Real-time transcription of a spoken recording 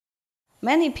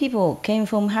Many people came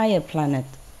from higher planet.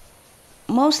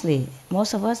 Mostly,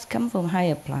 most of us come from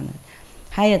higher planet.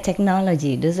 Higher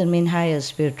technology doesn't mean higher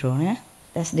spiritual. Eh?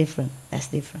 That's different. That's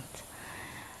different.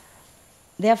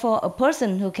 Therefore, a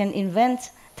person who can invent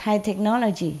high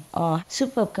technology or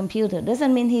supercomputer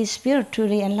doesn't mean he's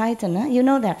spiritually enlightened. Huh? You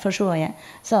know that for sure, yeah?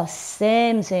 So,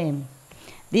 same.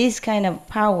 This kind of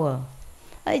power,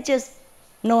 they just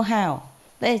know how.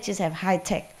 They just have high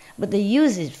tech, but they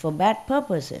use it for bad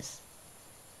purposes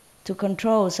to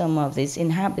control some of these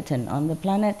inhabitants on the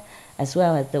planet as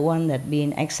well as the one that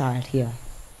being exiled here.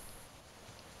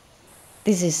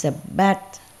 This is a bad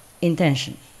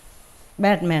intention,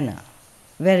 bad manner,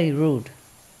 very rude,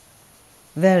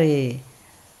 very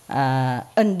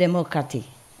undemocratic,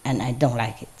 and I don't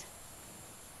like it.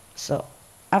 So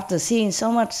after seeing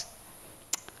so much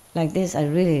like this, I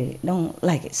really don't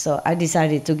like it. So I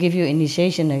decided to give you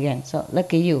initiation again. So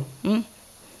lucky you.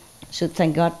 Should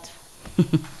thank God.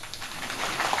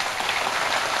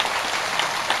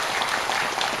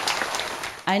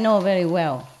 I know very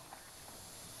well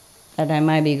that I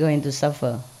might be going to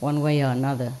suffer one way or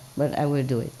another, but I will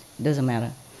do it. It doesn't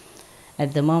matter.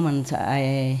 At the moment,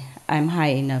 I'm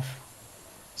high enough.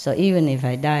 So even if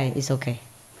I die, it's okay.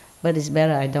 But it's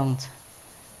better I don't.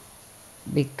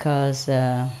 Because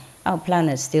our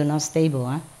planet's still not stable,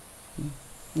 huh?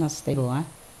 Not stable, huh?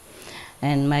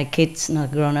 And my kids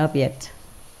not grown up yet.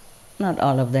 Not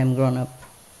all of them grown up.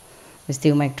 We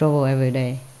still make trouble every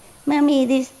day. Mommy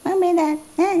this, mommy that,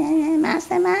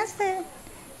 master.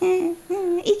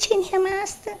 Itching here,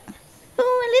 master.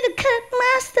 Oh, a little cut,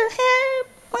 master, help.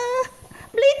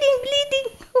 Bleeding.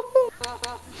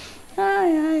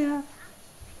 Yeah.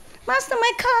 Master,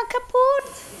 my car kaput.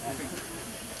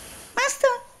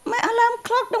 Master, my alarm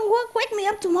clock don't work. Wake me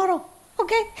up tomorrow,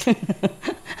 okay?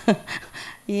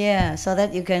 Yeah, so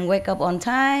that you can wake up on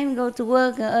time, go to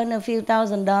work, and earn a few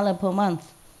 $1,000s per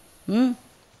month.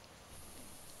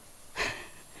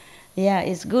 Yeah,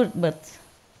 it's good, but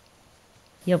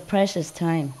your precious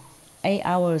time, 8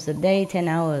 hours a day, 10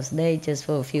 hours a day, just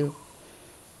for a few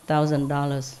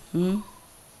 $1,000.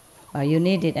 Well, you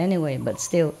need it anyway, but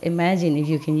still, imagine if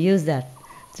you can use that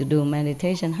to do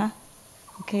meditation, huh?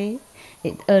 Okay,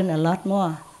 it earn a lot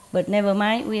more. But never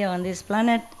mind, we are on this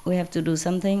planet, we have to do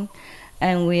something,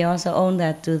 and we also owe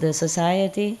that to the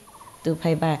society to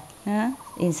pay back, huh?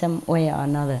 In some way or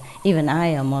another. Even I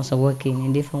am also working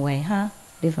in different way, huh?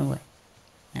 Different way.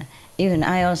 Yeah. Even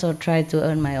I also try to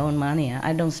earn my own money. Huh?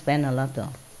 I don't spend a lot though.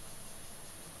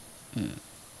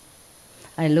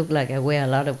 I look like I wear a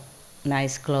lot of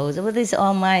nice clothes, but this is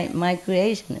all my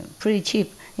creation, pretty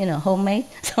cheap, homemade.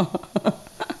 So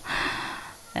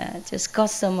just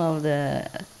cost some of the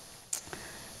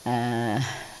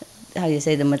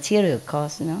the material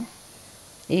cost,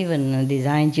 even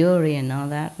design jewelry and all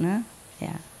that, no?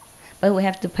 Yeah. But we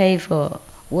have to pay for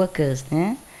workers,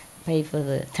 pay for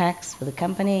the tax for the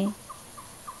company,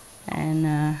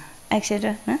 and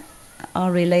etc.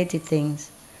 All related things.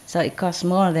 So it costs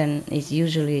more than it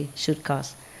usually should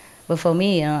cost. But for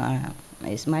me,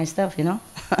 it's my stuff,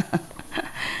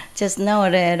 Just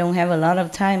nowadays I don't have a lot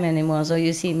of time anymore, so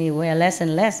you see me wear less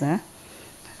and less,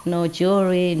 No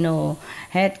jewelry, no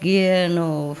headgear,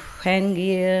 no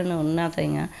handgear, no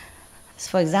nothing.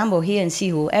 For example, here in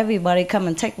Sihu, everybody come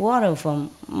and take water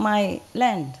from my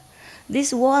land.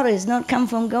 This water is not come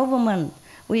from government.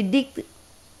 We dig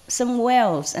some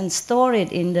wells and store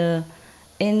it in the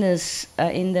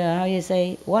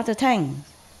water tank,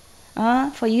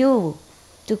 for you,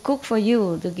 to cook for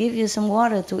you, to give you some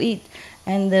water to eat.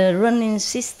 And the running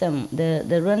system,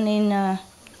 the running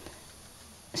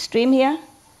stream here,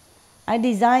 I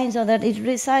designed so that it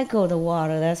recycles the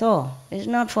water, that's all. It's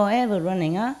not forever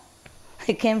running,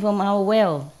 It came from our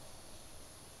well.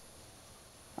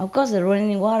 Of course, the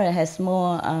running water has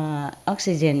more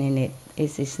oxygen in it.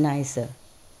 It's nicer.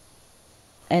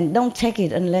 And don't take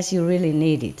it unless you really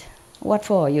need it. What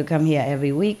for? You come here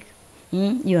every week.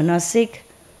 You're not sick.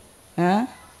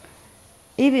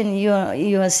 Even you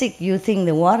are sick, you think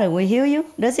the water will heal you?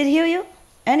 Does it heal you?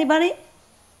 Anybody?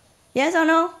 Yes or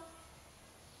no?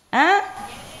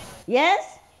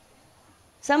 Yes?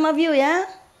 Some of you, yeah?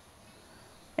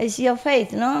 It's your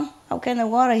faith, no? How can the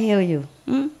water heal you?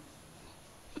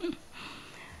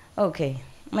 Okay,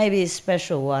 maybe it's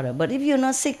special water, but if you're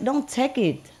not sick, don't take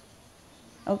it.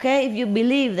 Okay? If you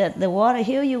believe that the water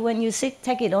heals you when you're sick,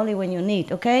 take it only when you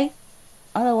need, okay?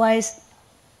 Otherwise,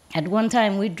 at one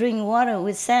time we drink water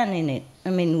with sand in it. I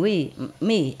mean,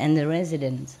 me and the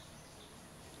residents.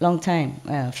 Long time,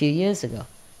 a few years ago.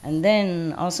 And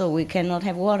then also we cannot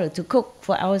have water to cook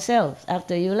for ourselves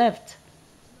after you left.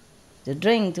 to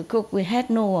drink, to cook. We had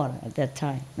no water at that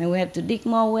time. And we had to dig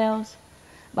more wells.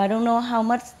 But I don't know how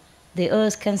much the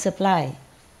earth can supply,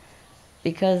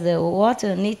 because the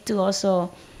water need to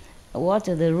also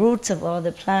water the roots of all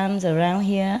the plants around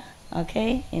here,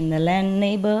 okay, in the land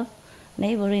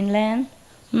neighboring land.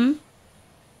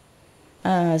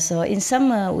 So in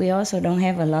summer we also don't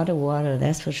have a lot of water,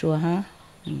 that's for sure, huh?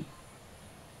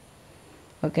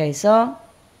 Okay, so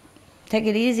take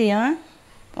it easy, huh?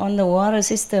 On the water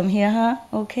system here, huh?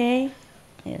 Okay,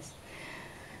 yes.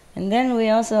 And then we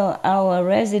also, our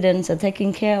residents are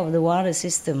taking care of the water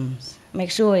systems. Make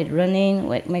sure it's running,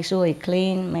 make sure it's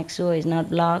clean, make sure it's not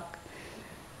blocked,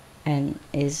 and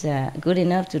is good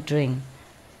enough to drink.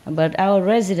 But our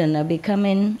residents are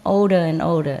becoming older and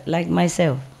older, like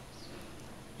myself.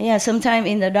 Yeah, sometime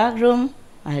in the dark room,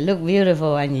 I look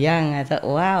beautiful and young. I thought,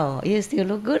 wow, you still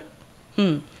look good.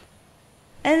 And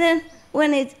then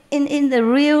when it's in the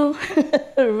real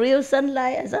real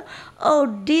sunlight, I thought, oh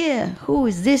dear, who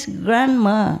is this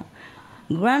grandma?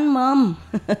 Grandmom,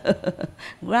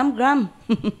 gram.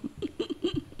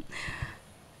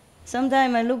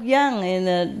 Sometimes I look young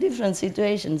in different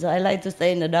situations. I like to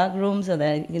stay in the dark room so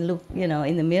that I can look,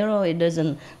 in the mirror. It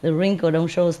doesn't, the wrinkle don't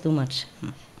show too much.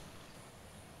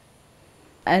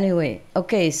 Anyway,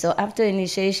 okay. So after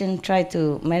initiation, try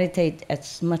to meditate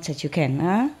as much as you can,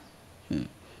 huh?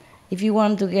 If you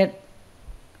want to get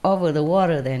over the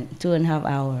water, then 2.5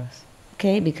 hours,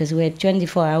 okay? Because we have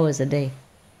 24 hours a day.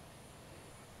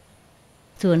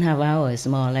 2.5 hours,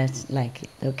 more or less, like it,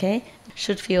 okay?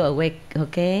 Should feel awake,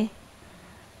 okay?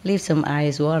 Leave some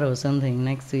ice water or something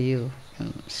next to you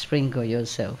and sprinkle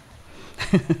yourself.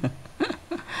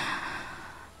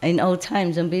 In old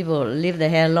times, some people leave their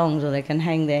hair long so they can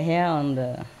hang their hair on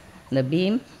the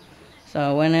beam.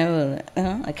 So whenever,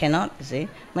 I cannot, you see.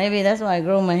 Maybe that's why I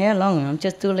grow my hair long. I'm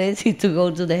just too lazy to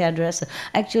go to the hairdresser.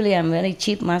 Actually, I'm very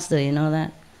cheap master, you know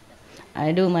that?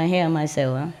 I do my hair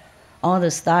myself, huh? All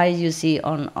the styles you see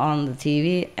on the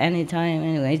TV, anytime,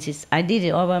 anyway, I did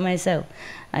it all by myself.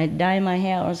 I dye my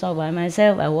hair also by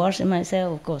myself. I wash it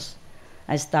myself, of course.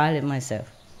 I style it myself.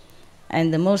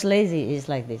 And the most lazy is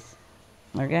like this,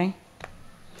 okay?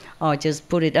 Or just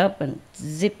put it up and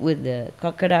zip with the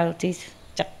crocodile teeth.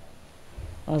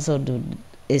 Also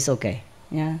it's okay,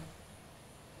 yeah.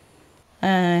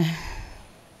 And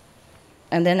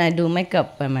then I do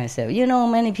makeup by myself.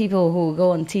 Many people who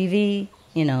go on TV,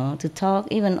 to talk,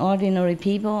 even ordinary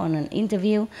people on an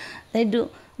interview, they do,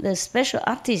 the special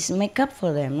artists make up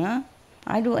for them, huh?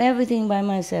 I do everything by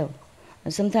myself.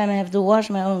 And sometimes I have to wash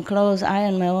my own clothes,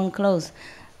 iron my own clothes,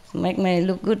 to make me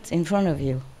look good in front of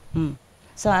you.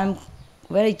 So I'm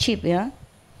very cheap, yeah?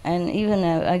 And even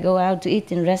I go out to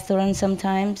eat in restaurants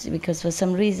sometimes, because for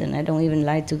some reason I don't even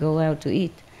like to go out to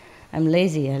eat. I'm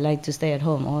lazy, I like to stay at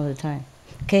home all the time.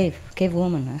 Cave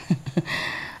woman, huh?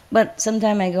 But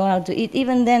sometimes I go out to eat.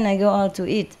 Even then I go out to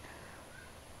eat.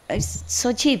 It's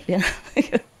so cheap,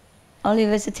 Only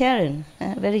vegetarian,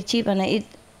 very cheap, and I eat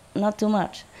not too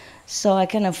much. So I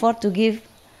can afford to give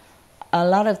a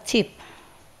lot of tip.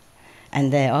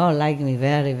 And they all like me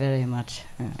very, very much.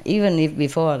 Even if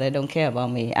before they don't care about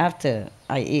me, after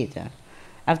I eat,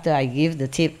 after I give the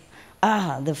tip,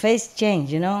 the face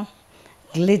change,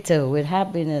 glitter with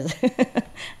happiness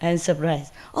and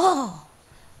surprise. Oh,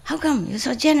 how come you're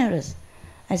so generous?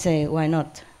 I say, why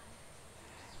not?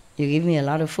 You give me a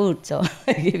lot of food, so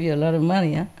I give you a lot of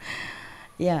money, huh?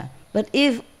 Yeah, but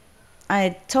if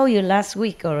I told you last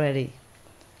week already,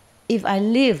 if I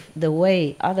live the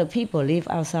way other people live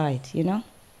outside,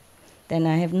 then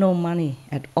I have no money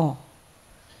at all.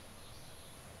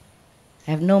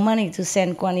 I have no money to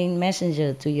send Kuan Yin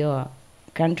messenger to your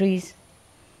countries.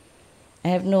 I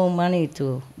have no money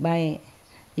to buy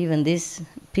even this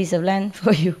piece of land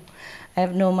for you. I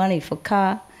have no money for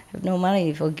car. I have no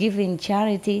money for giving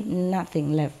charity,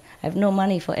 nothing left. I have no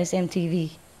money for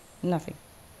SMTV, nothing.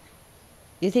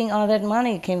 You think all that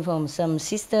money came from some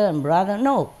sister and brother?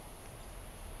 No.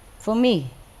 For me,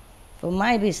 for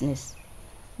my business.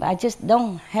 But I just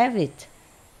don't have it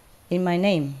in my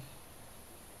name.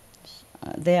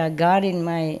 They are guarding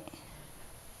my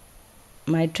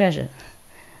treasure.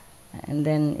 And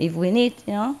then if we need,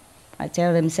 I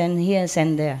tell them send here,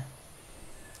 send there.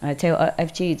 I tell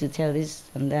FG to tell this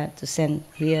and that, to send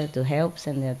here to help,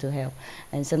 send there to help.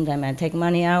 And sometimes I take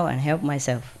money out and help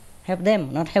myself. Help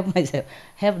them, not help myself.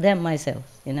 Help them myself,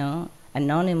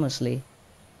 anonymously.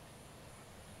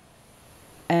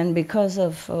 And because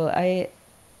of, I'm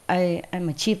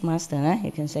a cheap master, huh?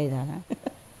 You can say that, huh?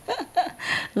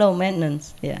 Low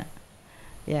maintenance, yeah.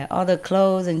 Yeah, all the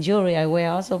clothes and jewelry I wear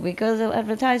also because of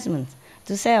advertisements,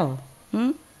 to sell.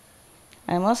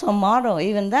 I'm also a model,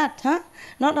 even that, huh?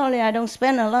 Not only I don't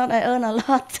spend a lot, I earn a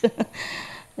lot.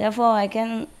 Therefore, I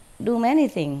can do many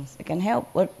things. I can help.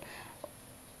 But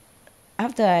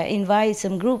after I invite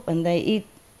some group and they eat,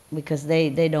 because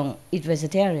they don't eat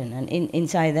vegetarian, and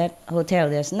inside that hotel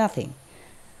there's nothing.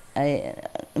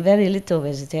 Very little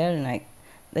vegetarian.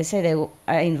 They say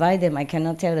I invite them, I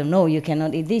cannot tell them, no, you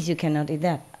cannot eat this, you cannot eat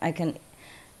that. I can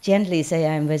gently say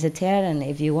I'm vegetarian.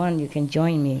 If you want, you can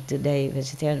join me today,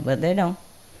 vegetarian. But they don't.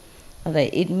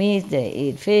 They eat meat, they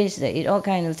eat fish, they eat all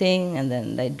kind of things, and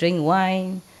then they drink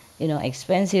wine,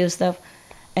 expensive stuff,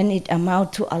 and it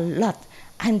amounts to a lot.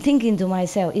 I'm thinking to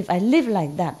myself, if I live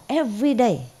like that every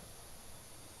day,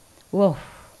 whoa,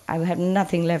 I will have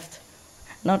nothing left,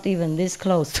 not even this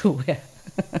clothes to wear.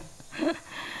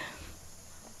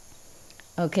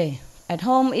 Okay, at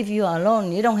home, if you are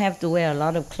alone, you don't have to wear a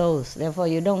lot of clothes. Therefore,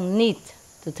 you don't need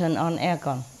to turn on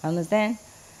aircon. Understand?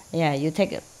 Yeah, you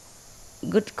take a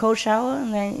good cold shower,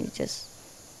 and then you just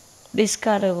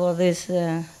discard all this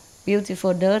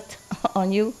beautiful dirt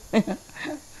on you.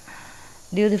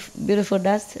 Beautiful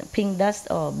dust, pink dust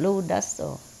or blue dust,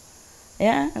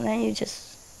 and then you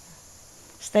just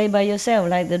stay by yourself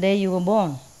like the day you were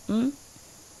born.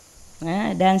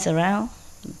 Dance around,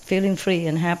 feeling free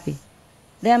and happy.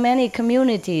 There are many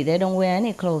communities, they don't wear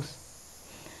any clothes.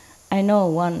 I know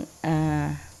one,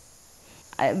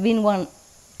 I've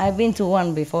been to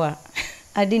one before.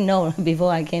 I didn't know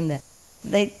before I came there.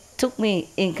 They took me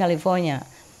in California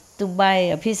to buy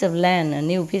a piece of land, a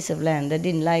new piece of land. They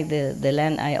didn't like the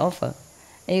land I offer.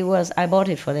 I bought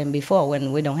it for them before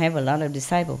when we don't have a lot of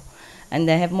disciples. And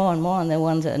they have more and more, and they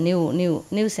want a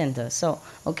new center. So,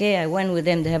 okay, I went with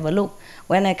them to have a look.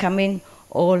 When I come in,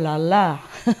 oh la la,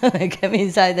 I came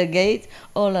inside the gate,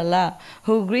 oh la la.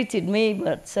 Who greeted me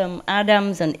but some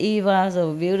Adams and Evas,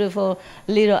 so beautiful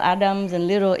little Adams and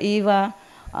little Eva,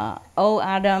 old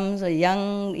Adams, a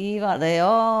young Eva, they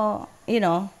all,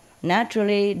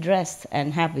 naturally dressed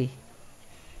and happy.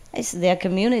 It's their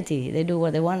community, they do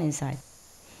what they want inside.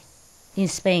 In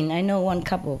Spain, I know one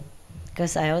couple,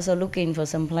 because I also looking for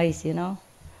some place,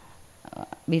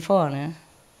 before,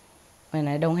 when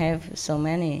I don't have so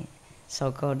many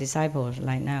so-called disciples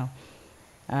like now.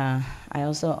 I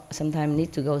also sometimes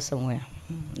need to go somewhere.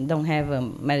 Don't have a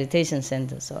meditation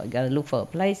center, so I got to look for a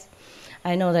place.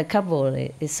 I know that couple,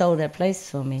 they sold that place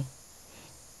for me.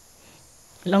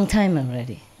 Long time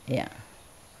already, yeah.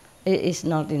 It's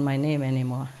not in my name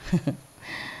anymore.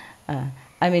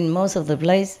 Most of the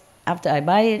place, after I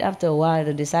buy it, after a while,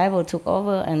 the disciple took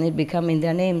over and it become in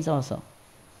their names also.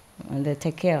 And they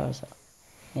take care also,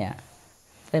 yeah.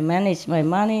 They manage my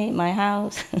money, my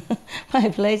house, my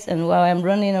place, and while I'm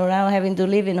running around having to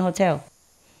live in a hotel.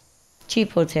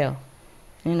 Cheap hotel,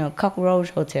 cockroach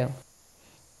hotel.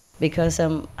 Because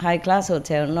some high-class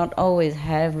hotel not always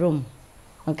have room,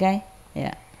 okay?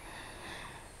 Yeah.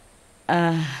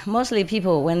 Mostly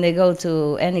people, when they go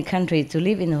to any country to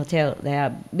live in a hotel, they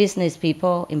are business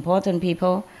people, important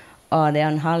people, or they're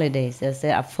on holidays. They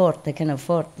can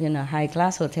afford,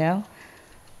 high-class hotel.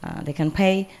 They can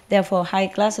pay. Therefore,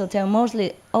 high-class hotel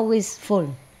mostly always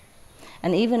full.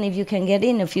 And even if you can get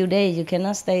in a few days, you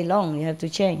cannot stay long. You have to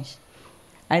change.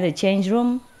 Either change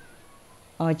room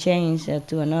or change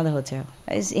to another hotel.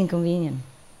 It's inconvenient.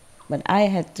 But I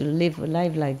had to live a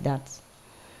life like that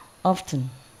often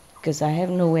because I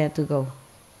have nowhere to go,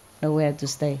 nowhere to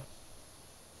stay.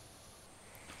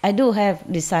 I do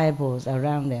have disciples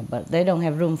around there, but they don't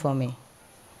have room for me.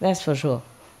 That's for sure.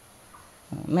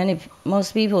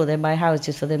 Most people, they buy house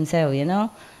just for themselves,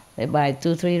 They buy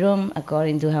 2-3 rooms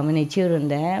according to how many children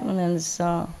they have, and then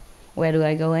so where do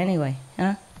I go anyway?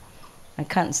 Huh? I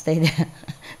can't stay there,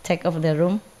 take off their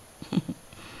room.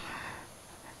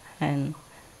 And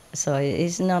so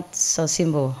it's not so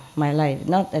simple, my life,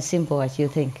 not as simple as you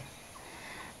think.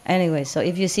 Anyway, so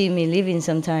if you see me living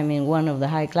sometime in one of the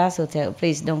high-class hotels,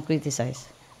 please don't criticize.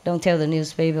 Don't tell the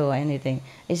newspaper or anything.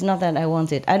 It's not that I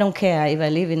want it. I don't care if I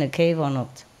live in a cave or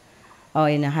not, or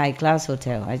in a high-class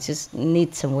hotel. I just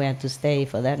need somewhere to stay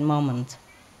for that moment,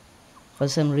 for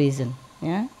some reason,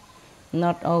 yeah?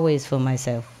 Not always for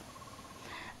myself.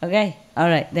 Okay, all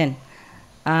right then.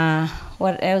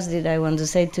 What else did I want to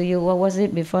say to you? What was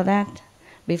it before that?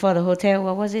 Before the hotel,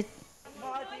 what was it?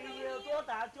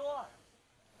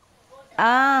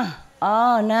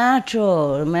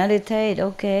 Natural, meditate,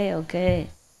 okay.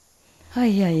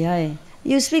 Ay.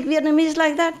 You speak Vietnamese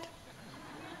like that?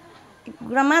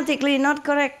 Grammatically not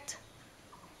correct.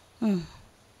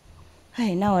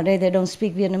 Hey, nowadays they don't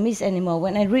speak Vietnamese anymore.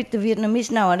 When I read the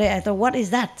Vietnamese nowadays, I thought, what is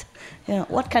that?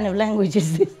 What kind of language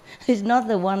is this? It's not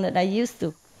the one that I used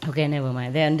to. Okay, never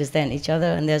mind. They understand each other,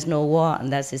 and there's no war,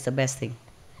 and that is the best thing.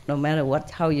 No matter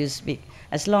how you speak,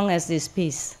 as long as there's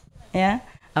peace, yeah,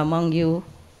 among you,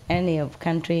 any of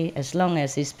country, as long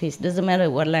as there's peace, doesn't matter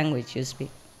what language you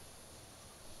speak.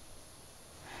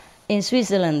 In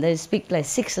Switzerland, they speak like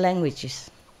 6 languages.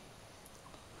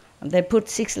 They put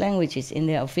 6 languages in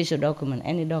their official document,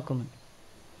 any document.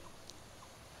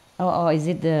 Or is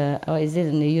it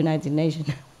in the United Nations,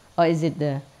 or is it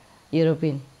the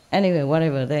European? Anyway,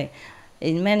 whatever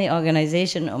in many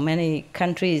organizations or many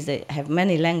countries, they have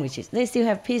many languages. They still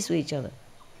have peace with each other.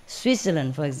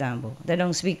 Switzerland, for example, they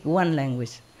don't speak one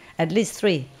language, at least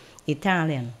 3: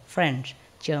 Italian, French,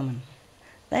 German.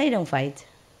 They don't fight.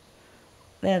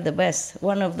 They're the best,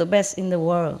 one of the best in the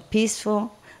world.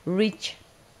 Peaceful, rich,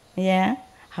 yeah,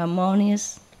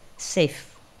 harmonious,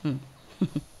 safe.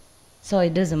 So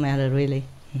it doesn't matter really.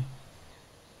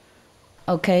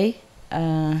 Okay,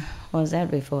 what was that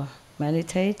before?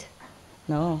 Meditate?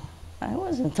 No, I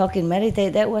wasn't talking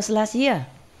meditate. That was last year.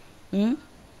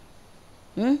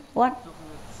 What?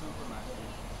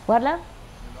 What, love?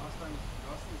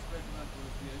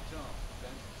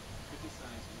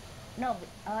 No,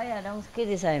 oh yeah, don't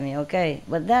criticize me, okay.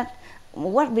 But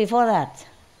what before that?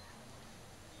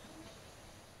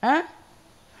 Huh?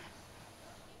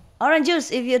 Orange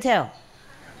juice, if you tell.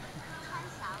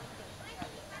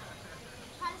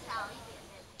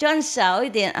 穿少一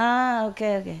点.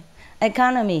 Okay.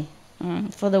 Economy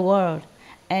for the world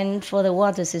and for the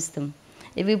water system.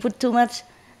 If we put too much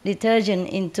detergent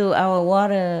into our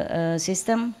water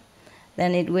system,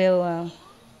 then it will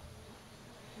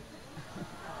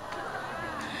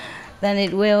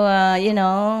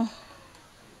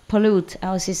pollute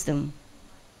our system.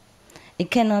 It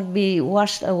cannot be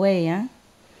washed away. Yeah?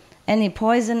 Any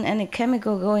poison, any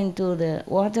chemical go into the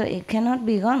water, it cannot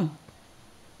be gone.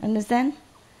 Understand?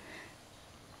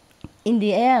 In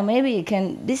the air, maybe it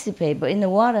can dissipate, but in the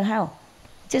water, how?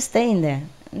 Just stay in there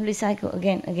and recycle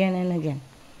again and again.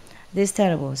 This is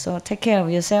terrible. So take care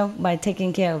of yourself by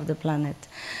taking care of the planet.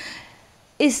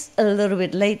 It's a little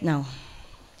bit late now.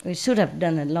 We should have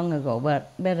done it long ago,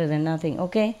 but better than nothing,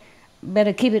 okay?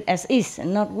 Better keep it as is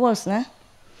and not worse, nah?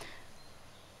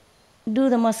 Do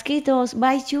the mosquitoes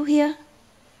bite you here?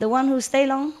 The one who stay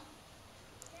long?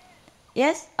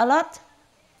 Yes? A lot?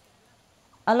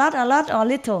 A lot or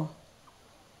little?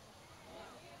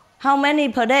 How many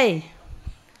per day?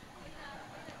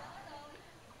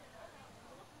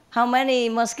 How many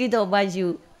mosquitoes bite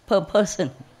you per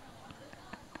person?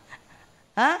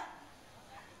 Huh?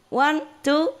 1,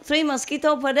 2, 3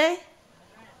 mosquitoes per day?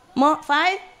 More?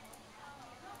 5?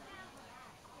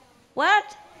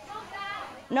 What?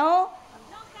 No?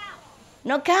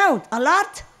 No count. A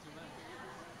lot?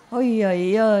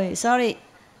 Oi. Sorry.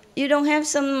 You don't have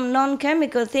some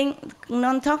non-chemical thing,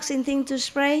 non-toxin thing to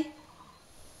spray?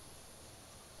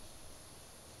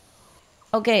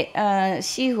 Okay,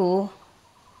 西湖，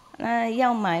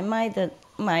要卖的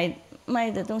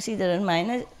东西的人买，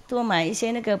那多买一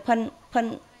些那个喷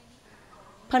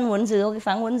蚊子，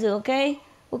防蚊子 ，OK。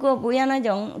不过不要那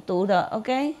种毒的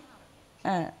 ，OK。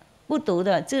不毒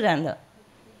的，自然的。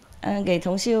给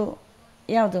同修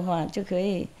要的话就可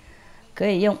以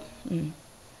用。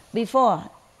Before,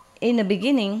 in the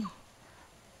beginning,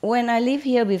 when I lived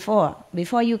here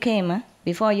before you came,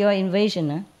 before your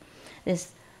invasion, there's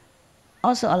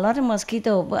also a lot of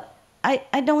mosquitoes, but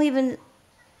I don't even,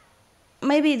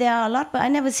 maybe there are a lot, but I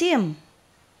never see them.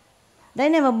 They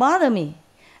never bother me.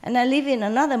 And I live in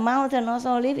another mountain,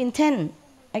 also live in tent,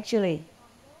 actually.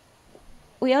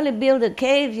 We only built a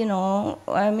cave,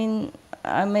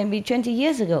 maybe 20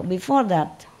 years ago. Before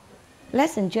that,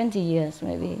 less than 20 years,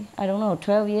 maybe, I don't know,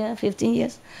 12 years, 15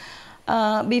 years.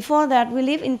 Before that, we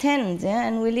live in tents,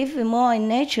 and we live more in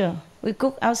nature. We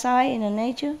cook outside in the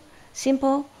nature,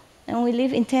 simple, and we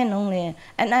live in tent only.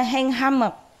 And I hang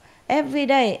hammock every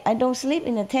day. I don't sleep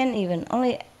in a tent even,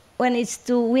 only when it's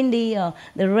too windy or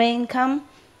the rain come,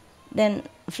 then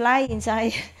fly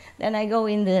inside. Then I go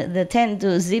in the tent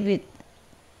to zip it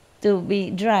to be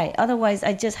dry. Otherwise,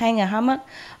 I just hang a hammock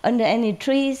under any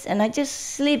trees and I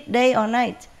just sleep day or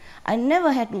night. I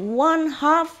never had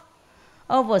 1/2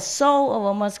 of a soul of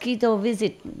a mosquito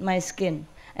visit my skin.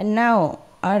 And now,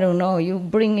 I don't know, you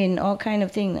bring in all kind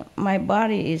of things. My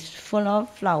body is full of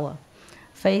flower.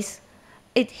 Face,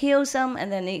 it heals some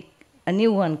and then a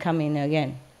new one come in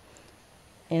again.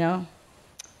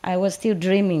 I was still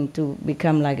dreaming to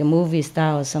become like a movie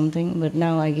star or something, but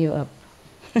now I give up.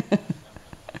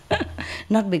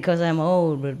 Not because I'm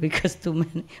old, but because too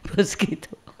many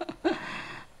mosquitoes.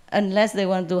 Unless they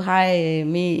want to hire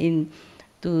me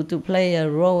to play a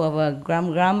role of a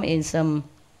gram in some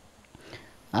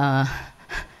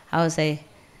how to say,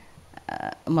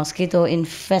 mosquito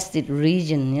infested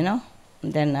region,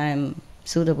 then I'm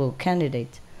suitable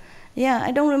candidate. Yeah,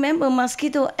 I don't remember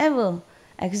mosquito ever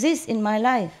exist in my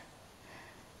life.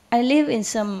 I live in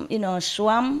some,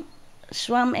 swamp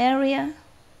area,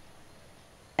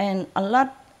 and a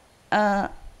lot.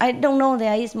 I don't know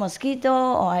there is mosquito,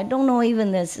 or I don't know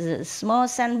even there's small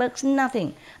sandbugs.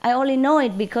 Nothing. I only know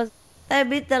it because I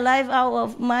beat the life out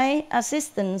of my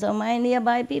assistants or my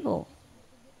nearby people.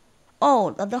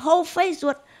 Oh, the whole face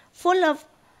was full of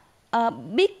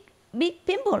big, big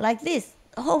pimple like this.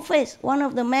 The whole face. One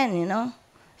of the men,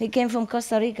 he came from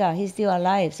Costa Rica. He's still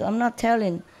alive. So I'm not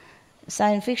telling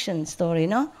science fiction story,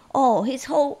 Oh, his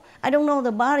whole, I don't know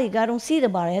the body. I don't see the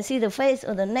body. I see the face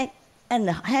or the neck and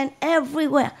the hand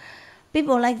everywhere.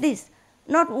 People like this.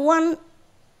 Not one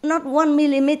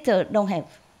millimeter don't have.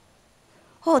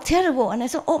 Oh, terrible. And I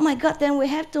said, oh my God, then we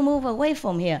have to move away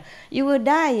from here. You will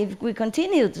die if we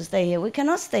continue to stay here. We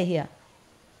cannot stay here.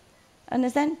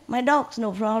 Understand? My dogs,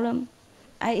 no problem.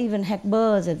 I even had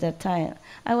birds at that time.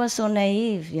 I was so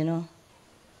naive,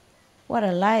 What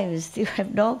a life, we still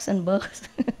have dogs and birds.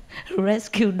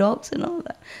 Rescue dogs and all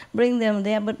that. Bring them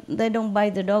there, but they don't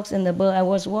bite the dogs and the bird. I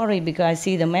was worried because I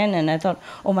see the man and I thought,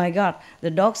 oh my God, the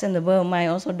dogs and the bird might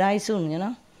also die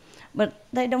soon, But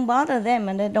they don't bother them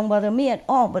and they don't bother me at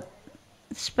all, but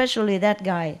especially that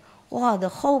guy. Wow, the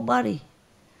whole body,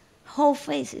 whole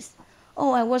faces.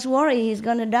 Oh, I was worried he's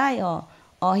going to die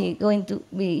or he's going to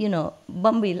be,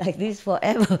 bumpy like this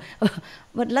forever.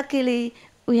 But luckily,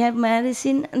 we have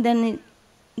medicine and then it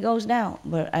goes down.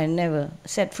 But I never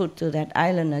set foot to that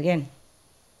island again.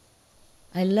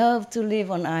 I love to live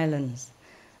on islands.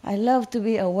 I love to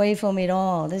be away from it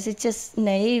all. This is just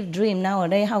naive dream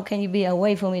nowadays. How can you be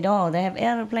away from it all? They have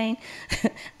airplane,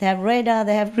 they have radar,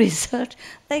 they have research.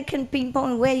 They can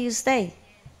pinpoint where you stay.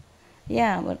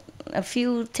 Yeah,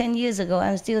 but 10 years ago,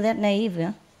 I'm still that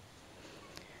naive,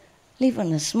 Live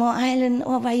on a small island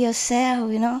all by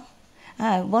yourself,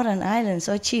 I bought an island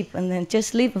so cheap and then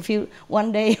just live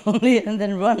one day only and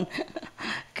then run.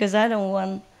 Because I don't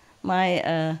want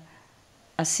my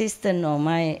assistant or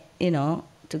my,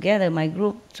 together my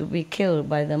group to be killed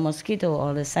by the mosquito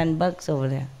or the sandbugs over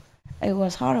there. It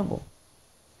was horrible.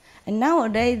 And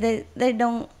nowadays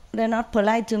they're not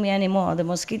polite to me anymore, the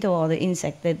mosquito or the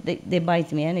insect. They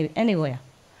bite me anywhere.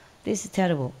 This is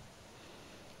terrible.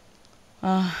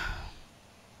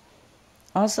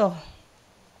 Also,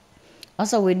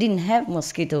 we didn't have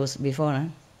mosquitoes before.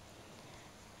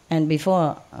 And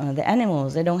before, the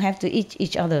animals, they don't have to eat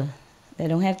each other. They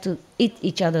don't have to eat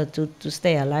each other to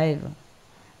stay alive,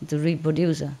 to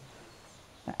reproduce.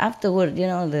 Afterward,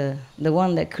 the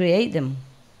one that create them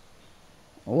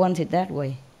want it that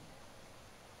way.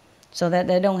 So that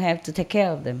they don't have to take care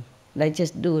of them. They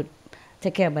just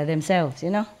take care by themselves, They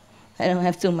don't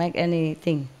have to make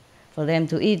anything for them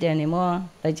to eat anymore.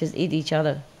 They just eat each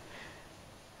other.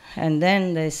 And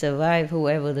then they survive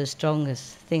whoever the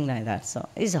strongest, thing like that. So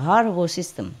it's a horrible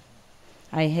system.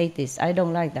 I hate this. I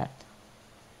don't like that.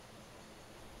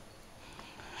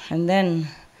 And then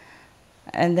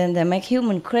they make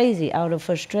human crazy out of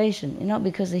frustration,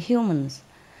 because the humans,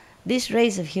 this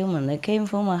race of human, they came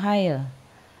from a higher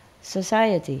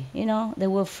society, they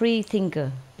were free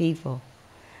thinker people.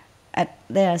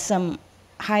 There are some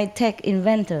high-tech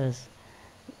inventors,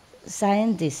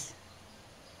 scientists,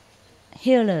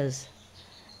 healers,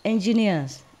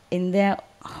 engineers in their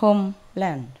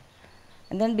homeland.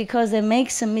 And then because they make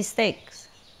some mistakes,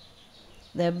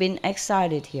 they've been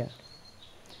exiled here.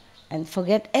 And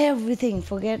forget everything,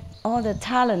 forget all the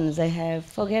talents they have,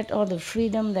 forget all the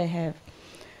freedom they have,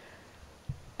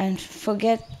 and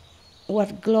forget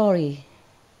what glory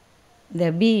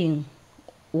their being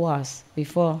was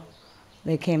before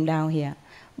they came down here.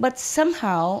 But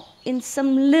somehow, in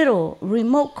some little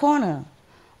remote corner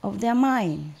of their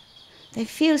mind, they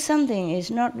feel something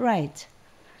is not right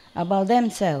about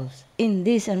themselves in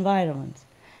this environment,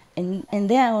 in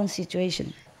their own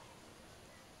situation.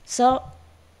 So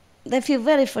they feel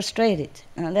very frustrated,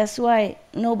 and that's why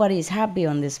nobody is happy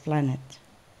on this planet.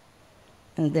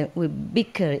 And we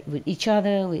bicker with each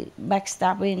other, we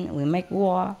backstabbing, we make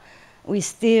war, we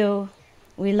steal,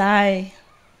 we lie,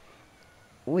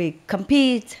 we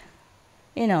compete,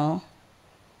 to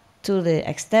the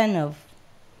extent of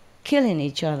killing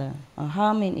each other or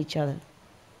harming each other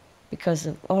because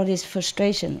of all this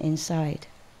frustration inside.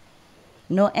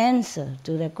 No answer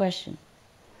to the question,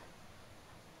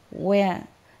 where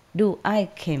do I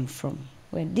came from?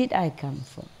 Where did I come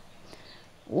from?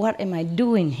 What am I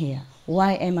doing here?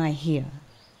 Why am I here?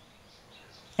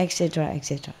 Etc.,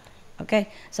 etc. Okay?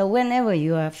 So whenever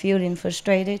you are feeling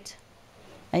frustrated,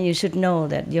 And you should know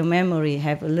that your memory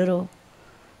have a little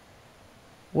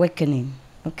awakening,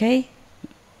 okay?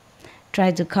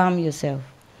 Try to calm yourself.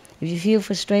 If you feel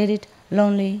frustrated,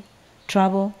 lonely,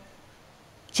 trouble,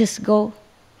 just go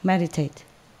meditate.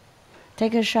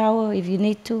 Take a shower if you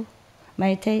need to,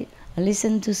 meditate, and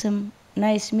listen to some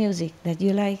nice music that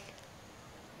you like.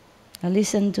 And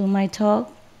listen to my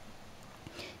talk.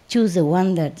 Choose the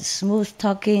one that's smooth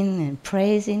talking and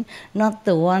praising, not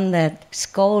the one that's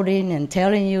scolding and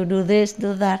telling you do this,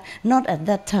 do that. Not at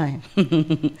that time.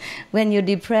 When you're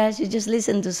depressed, you just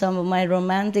listen to some of my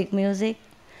romantic music,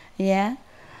 yeah?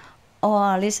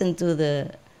 Or listen to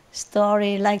the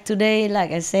story like today,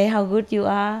 like I say, how good you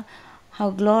are, how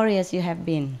glorious you have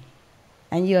been.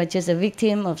 And you are just a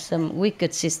victim of some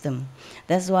wicked system.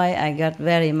 That's why I got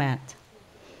very mad.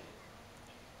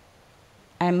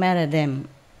 I'm mad at them.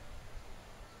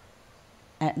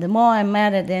 The more I'm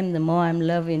mad at them, the more I'm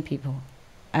loving people.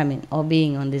 Or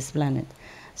being on this planet.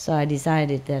 So I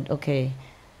decided that, okay,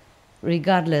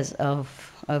 regardless of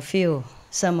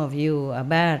some of you are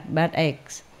bad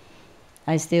eggs,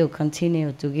 I still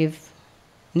continue to give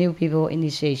new people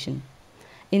initiation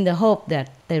in the hope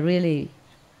that they really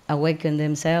awaken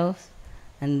themselves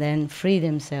and then free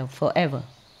themselves forever.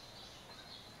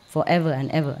 Forever and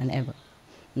ever and ever.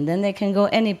 And then they can go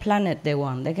any planet they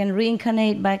want. They can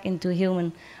reincarnate back into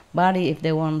human body if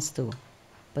they want to.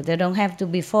 But they don't have to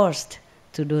be forced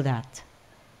to do that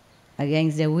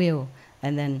against their will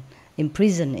and then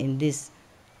imprisoned in this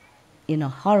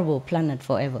horrible planet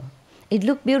forever. It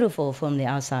looks beautiful from the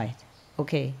outside,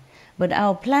 okay? But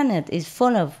our planet is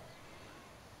full of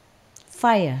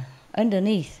fire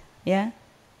underneath, yeah?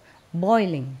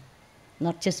 Boiling.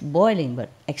 Not just boiling, but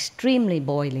extremely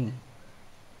boiling.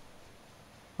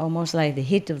 Almost like the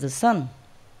heat of the sun.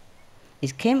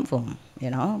 It came from,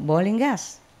 boiling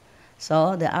gas.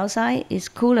 So the outside is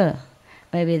cooler.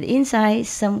 Maybe the inside,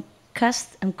 some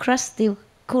crust still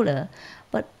cooler,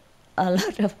 but a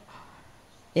lot of,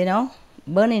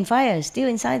 burning fire is still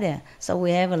inside there. So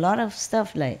we have a lot of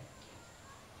stuff like,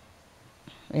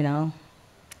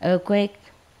 earthquake,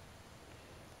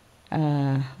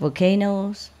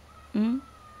 volcanoes, and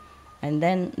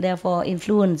then therefore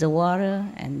influence the water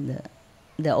and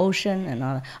the ocean and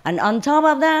all. And on top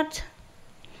of that,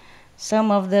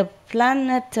 some of the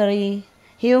planetary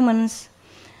humans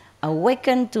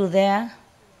awaken to their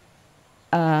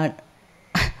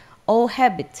old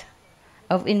habit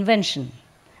of invention,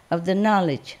 of the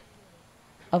knowledge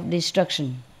of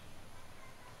destruction,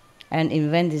 and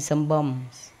invented some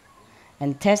bombs.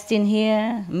 And testing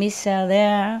here, missile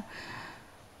there,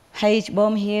 H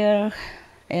bomb here,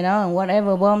 and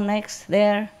whatever bomb next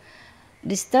there,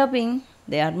 disturbing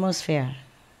the atmosphere,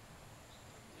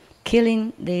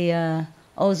 killing the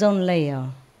ozone layer.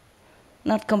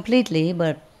 Not completely,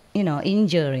 but,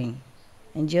 injuring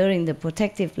the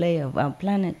protective layer of our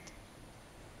planet,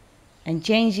 and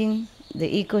changing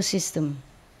the ecosystem,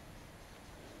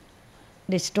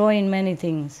 destroying many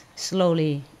things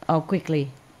slowly or quickly.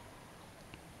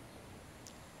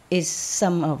 Is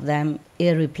some of them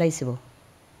irreplaceable.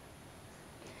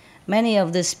 Many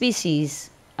of the species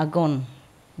are gone,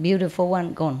 beautiful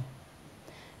one gone.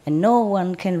 And no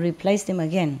one can replace them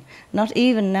again. Not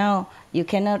even now, you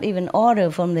cannot even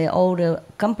order from the older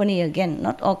company again.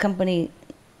 Not all company,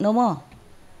 no more.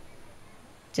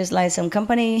 Just like some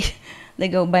company, they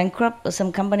go bankrupt, or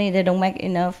some company, they don't make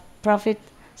enough profit,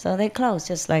 so they close,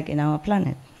 just like in our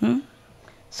planet.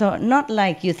 So not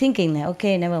like you're thinking,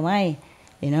 okay, never mind,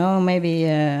 maybe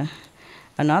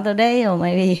another day, or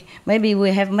maybe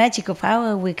we have magical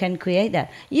power, we can create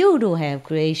that. You do have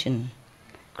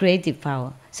creative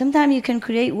power. Sometimes you can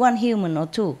create one human or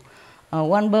two, or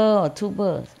one bird or two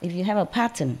birds, if you have a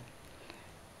pattern,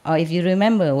 or if you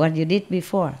remember what you did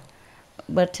before.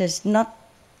 But it's not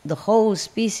the whole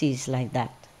species like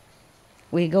that.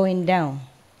 We're going down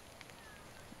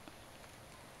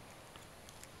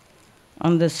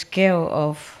on the scale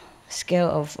of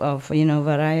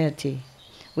variety,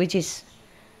 which is,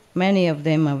 many of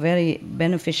them are very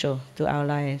beneficial to our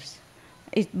lives.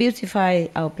 It beautifies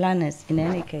our planet in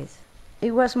any case.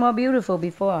 It was more beautiful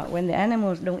before, when the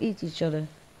animals don't eat each other,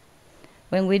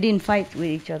 when we didn't fight with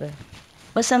each other.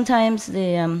 But sometimes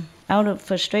out of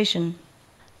frustration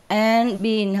and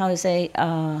being,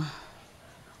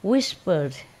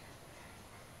 whispered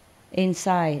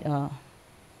inside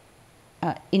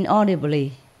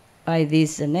inaudibly by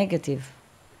these negative,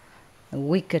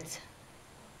 wicked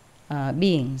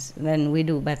beings, then we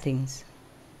do bad things.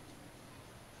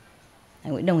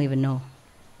 And we don't even know.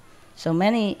 So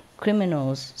many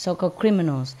criminals, so-called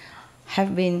criminals,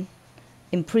 have been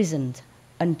imprisoned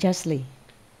unjustly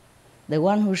The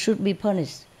one who should be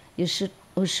punished,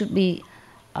 who should be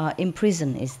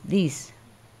imprisoned is these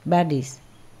baddies,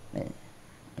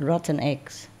 rotten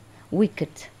eggs,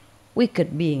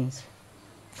 wicked beings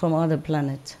from other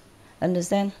planets.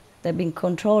 Understand? They've been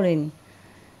controlling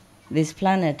this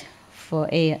planet for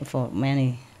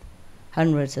many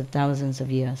hundreds of thousands of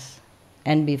years.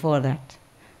 And before that,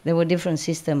 there were different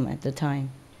systems at the time.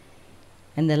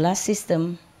 And the last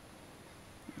system,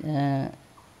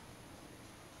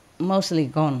 mostly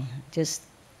gone. Just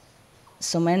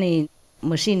so many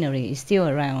machinery is still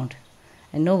around,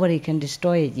 and nobody can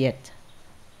destroy it yet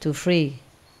to free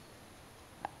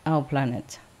our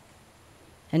planet.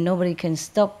 And nobody can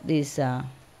stop this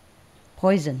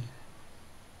poison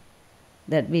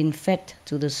that been fed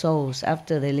to the souls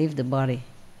after they leave the body.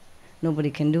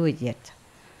 Nobody can do it yet,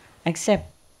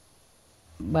 except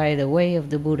by the way of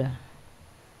the Buddha,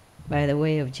 by the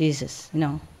way of Jesus,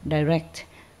 direct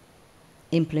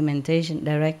implementation,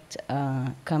 direct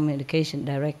communication,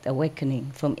 direct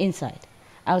awakening from inside.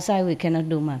 Outside we cannot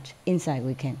do much, inside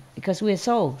we can, because we are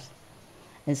souls.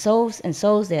 And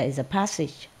souls, there is a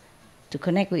passage to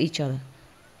connect with each other.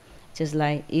 Just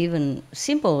like even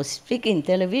simple speaking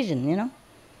television,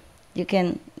 You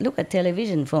can look at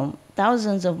television from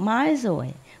thousands of miles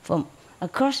away, from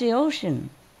across the ocean,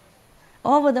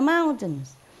 over the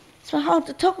mountains. So how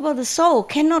to talk about the soul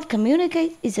cannot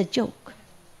communicate is a joke.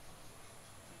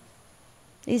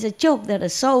 It's a joke that a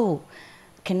soul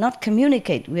cannot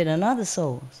communicate with another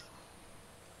soul.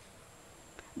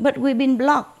 But we've been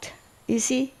blocked, you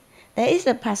see. There is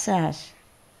a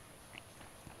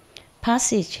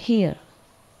passage here.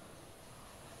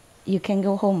 You can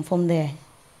go home from there.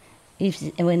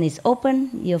 When it's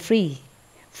open, you're free.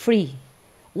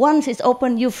 Once it's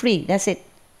open, you're free. That's it.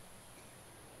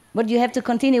 But you have to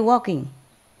continue walking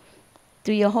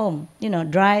to your home.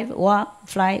 Drive, walk,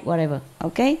 fly, whatever.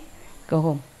 Okay? Go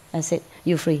home. That's it.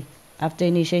 You're free. After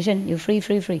initiation, you're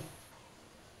free.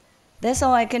 That's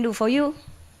all I can do for you.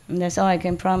 And that's all I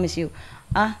can promise you.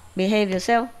 Behave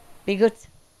yourself. Be good.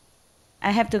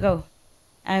 I have to go.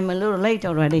 I'm a little late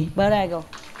already, but I go.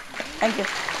 Thank you.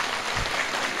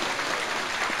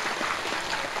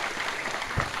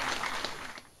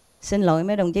 Xin lỗi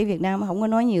mấy đồng chí Việt Nam không có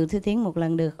nói nhiều thứ tiếng một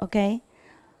lần được, ok?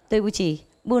 对不起，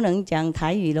不能讲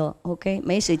台语了 ，OK？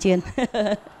 没时间。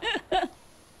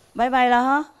拜拜了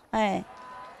哈，哎，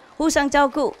互相照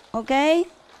顾 ，OK？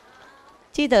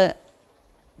 记得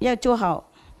要做好，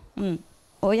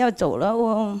我要走了，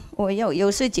我要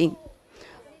有事情，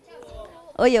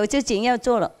我有事情要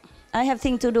做了 ，I have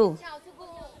thing to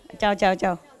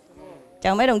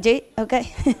do。chào mấy đồng chí, OK？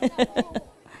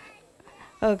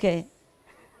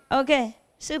 OK，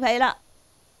 失陪了，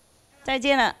再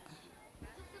见了，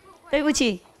对不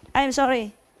起 ，I'm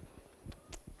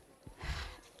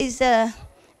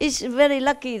sorry。It's very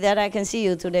lucky that I can see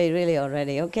you today, really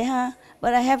already, okay, huh?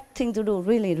 But I have thing to do,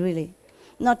 really.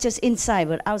 Not just inside,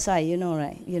 but outside, you know,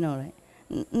 right?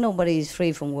 Nobody is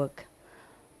free from work,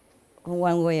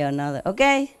 one way or another,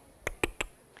 okay?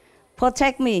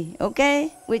 Protect me,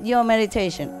 okay, with your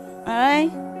meditation, all right?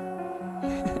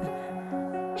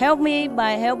 Help me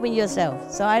by helping yourself,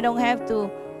 so I don't have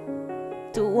to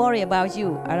worry about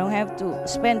you. I don't have to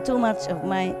spend too much of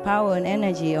my power and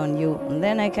energy on you, and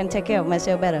then I can take care of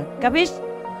myself better. Capiche?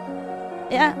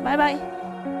 Yeah, bye bye.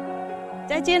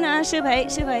 再见啊，师培，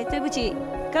对不起，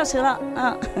告辞了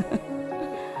啊，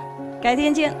改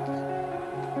天见。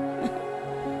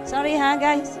Sorry 哈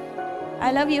 ，guys,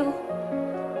 I love you.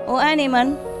 我爱你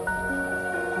们。